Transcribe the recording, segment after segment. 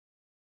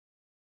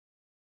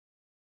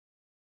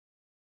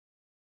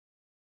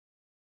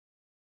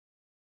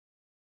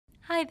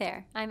Hi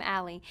there, I'm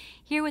Allie,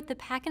 here with the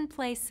Pack and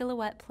Play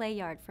Silhouette Play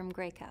Yard from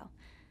Graco.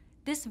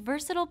 This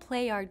versatile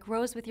play yard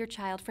grows with your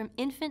child from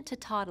infant to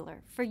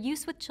toddler for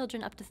use with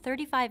children up to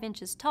 35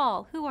 inches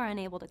tall who are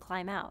unable to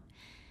climb out.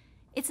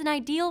 It's an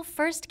ideal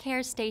first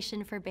care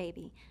station for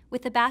baby,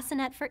 with a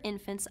bassinet for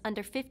infants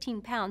under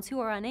 15 pounds who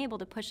are unable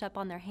to push up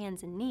on their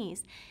hands and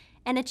knees,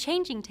 and a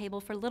changing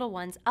table for little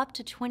ones up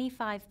to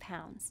 25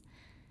 pounds.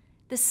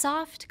 The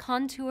soft,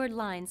 contoured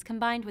lines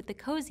combined with the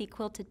cozy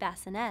quilted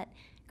bassinet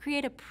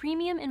create a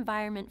premium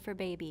environment for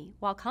baby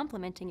while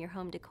complementing your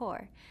home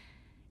decor.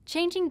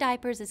 Changing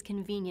diapers is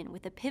convenient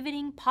with a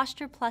pivoting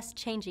Posture Plus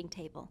changing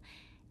table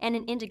and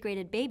an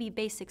integrated baby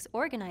basics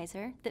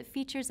organizer that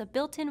features a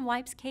built-in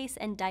wipes case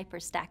and diaper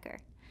stacker.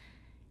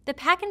 The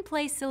Pack and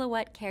Play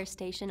Silhouette Care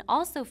Station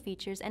also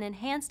features an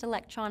enhanced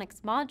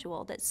electronics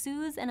module that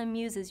soothes and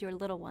amuses your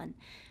little one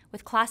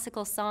with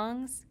classical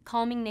songs,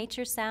 calming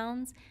nature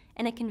sounds,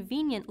 and a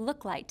convenient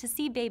look light to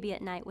see baby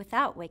at night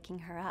without waking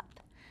her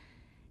up.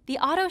 The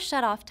auto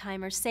shut-off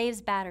timer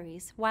saves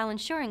batteries while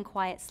ensuring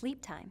quiet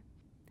sleep time.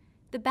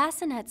 The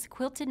bassinet's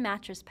quilted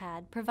mattress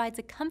pad provides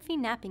a comfy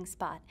napping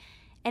spot,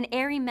 and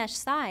airy mesh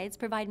sides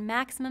provide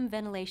maximum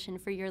ventilation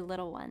for your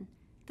little one.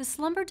 The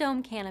Slumber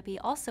Dome canopy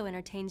also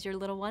entertains your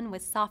little one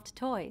with soft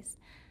toys.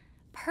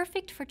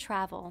 Perfect for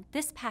travel,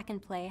 this Pack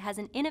and Play has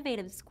an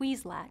innovative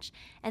squeeze latch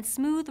and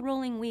smooth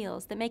rolling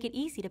wheels that make it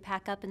easy to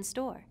pack up and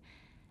store.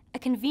 A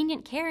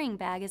convenient carrying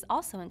bag is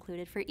also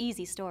included for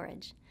easy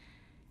storage.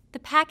 The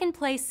Pack and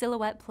Play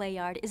Silhouette Play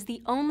Yard is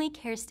the only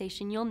care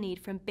station you'll need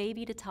from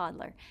baby to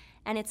toddler,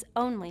 and it's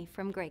only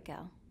from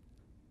Graco.